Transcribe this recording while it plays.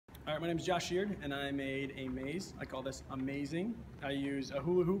My name is Josh Sheard, and I made a maze. I call this amazing. I use a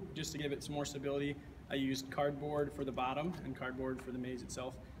hula hoop just to give it some more stability. I used cardboard for the bottom and cardboard for the maze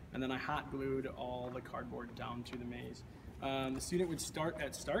itself, and then I hot glued all the cardboard down to the maze. The student would start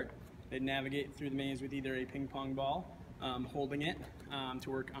at start. They'd navigate through the maze with either a ping pong ball, holding it to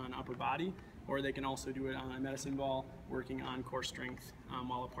work on upper body, or they can also do it on a medicine ball, working on core strength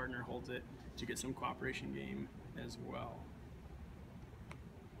while a partner holds it to get some cooperation game as well.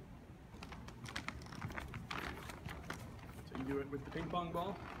 So you do it with the ping pong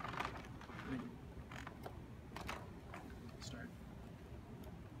ball. Start.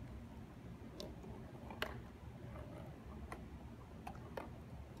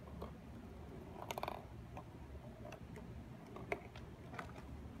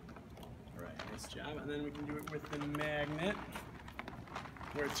 All right, nice job. And then we can do it with the magnet,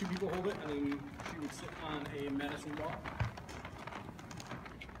 where two people hold it, and then she would sit on a medicine ball.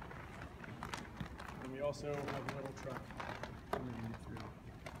 And we also have a little truck.